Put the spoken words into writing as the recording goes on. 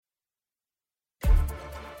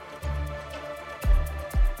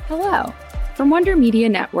Hello. From Wonder Media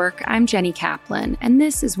Network, I'm Jenny Kaplan, and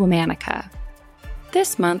this is Womanica.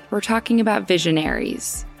 This month, we're talking about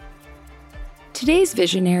Visionaries. Today's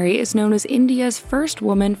visionary is known as India's first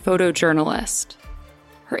woman photojournalist.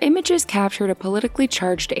 Her images captured a politically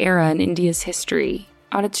charged era in India's history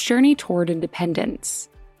on its journey toward independence.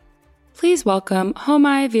 Please welcome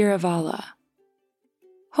Homai Vyarawalla.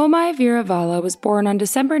 Homai Vyarawalla was born on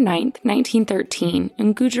December 9, 1913,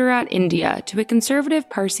 in Gujarat, India, to a conservative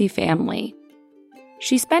Parsi family.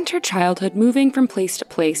 She spent her childhood moving from place to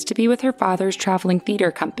place to be with her father's traveling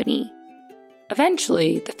theater company.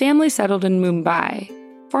 Eventually, the family settled in Mumbai,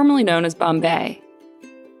 formerly known as Bombay.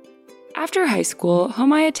 After high school,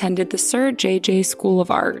 Homai attended the Sir J.J. School of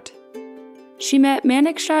Art. She met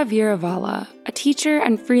Manikshaw Vyarawalla, a teacher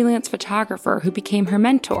and freelance photographer who became her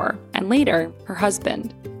mentor, and later, her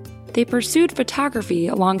husband. They pursued photography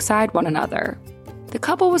alongside one another. The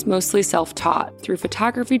couple was mostly self-taught through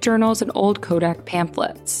photography journals and old Kodak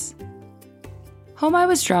pamphlets. Homai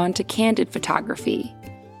was drawn to candid photography.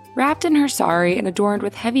 Wrapped in her sari and adorned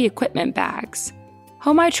with heavy equipment bags,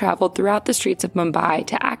 Homai traveled throughout the streets of Mumbai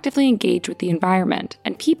to actively engage with the environment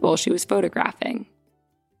and people she was photographing.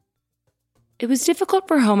 It was difficult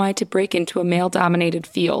for Homai to break into a male-dominated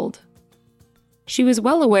field. She was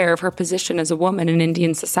well aware of her position as a woman in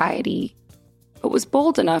Indian society, but was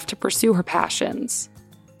bold enough to pursue her passions.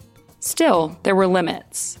 Still, there were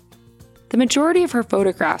limits. The majority of her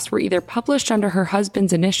photographs were either published under her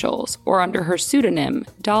husband's initials or under her pseudonym,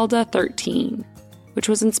 Dalda 13, which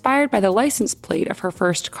was inspired by the license plate of her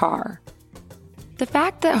first car. The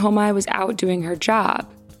fact that Homai was out doing her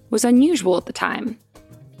job was unusual at the time.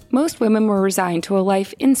 Most women were resigned to a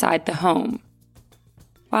life inside the home.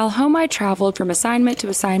 While Homai traveled from assignment to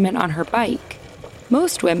assignment on her bike,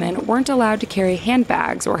 most women weren't allowed to carry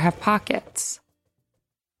handbags or have pockets.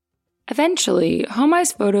 Eventually,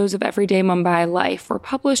 Homai's photos of everyday Mumbai life were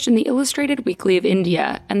published in the Illustrated Weekly of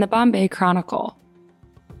India and the Bombay Chronicle.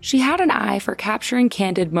 She had an eye for capturing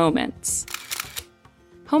candid moments.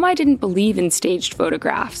 Homai didn't believe in staged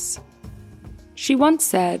photographs. She once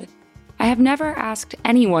said, "I have never asked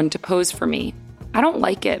anyone to pose for me. I don't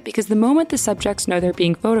like it because the moment the subjects know they're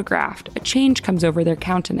being photographed, a change comes over their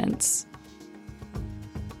countenance."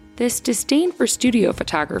 This disdain for studio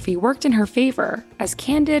photography worked in her favor as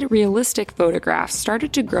candid, realistic photographs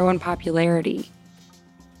started to grow in popularity.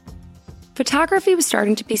 Photography was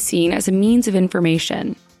starting to be seen as a means of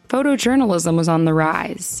information. Photojournalism was on the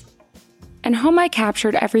rise. And Homai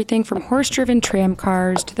captured everything from horse-driven tram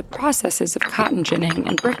cars to the processes of cotton ginning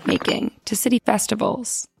and brick-making to city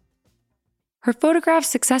festivals. Her photographs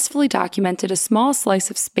successfully documented a small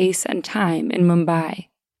slice of space and time in Mumbai.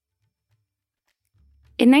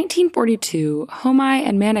 In 1942, Homai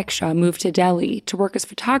and Manikshaw moved to Delhi to work as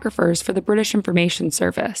photographers for the British Information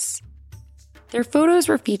Service. Their photos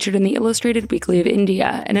were featured in the Illustrated Weekly of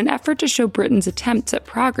India in an effort to show Britain's attempts at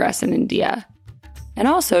progress in India, and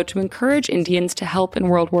also to encourage Indians to help in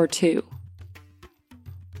World War II.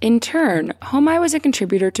 In turn, Homai was a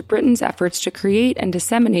contributor to Britain's efforts to create and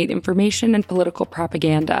disseminate information and political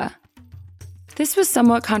propaganda. This was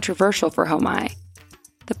somewhat controversial for Homai.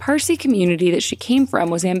 The Parsi community that she came from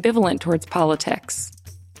was ambivalent towards politics.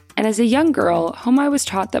 And as a young girl, Homai was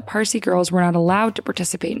taught that Parsi girls were not allowed to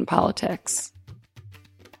participate in politics.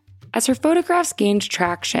 As her photographs gained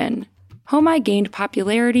traction, Homai gained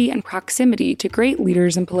popularity and proximity to great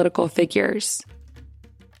leaders and political figures.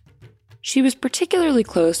 She was particularly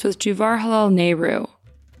close with Jawaharlal Nehru,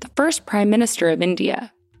 the first Prime Minister of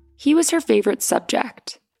India. He was her favorite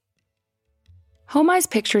subject. Homai's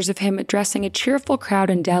pictures of him addressing a cheerful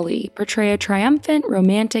crowd in Delhi portray a triumphant,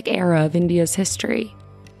 romantic era of India's history.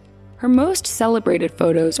 Her most celebrated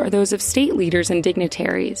photos are those of state leaders and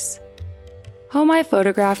dignitaries. Homai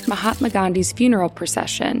photographed Mahatma Gandhi's funeral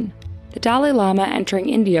procession, the Dalai Lama entering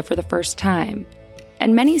India for the first time,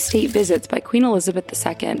 and many state visits by Queen Elizabeth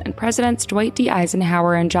II and Presidents Dwight D.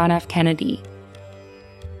 Eisenhower and John F. Kennedy.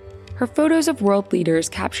 Her photos of world leaders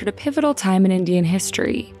captured a pivotal time in Indian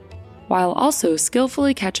history, while also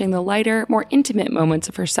skillfully catching the lighter, more intimate moments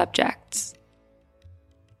of her subjects.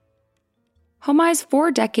 Homai's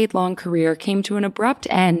 4-decade-long career came to an abrupt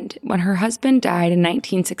end when her husband died in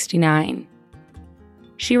 1969.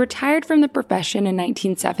 She retired from the profession in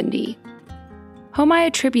 1970. Homai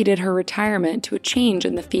attributed her retirement to a change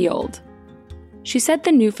in the field. She said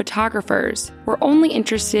the new photographers were only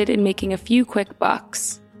interested in making a few quick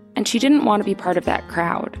bucks, and she didn't want to be part of that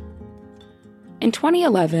crowd. In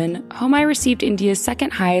 2011, Homai received India's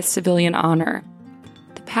second highest civilian honor,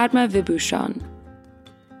 the Padma Vibhushan.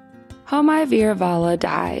 Homai Vyarawalla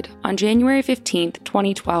died on January 15,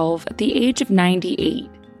 2012, at the age of 98,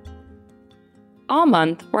 All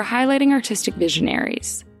month, we're highlighting artistic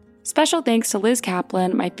visionaries. Special thanks to Liz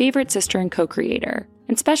Kaplan, my favorite sister and co-creator,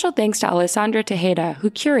 and special thanks to Alessandra Tejeda, who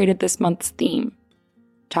curated this month's theme.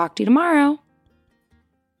 Talk to you tomorrow.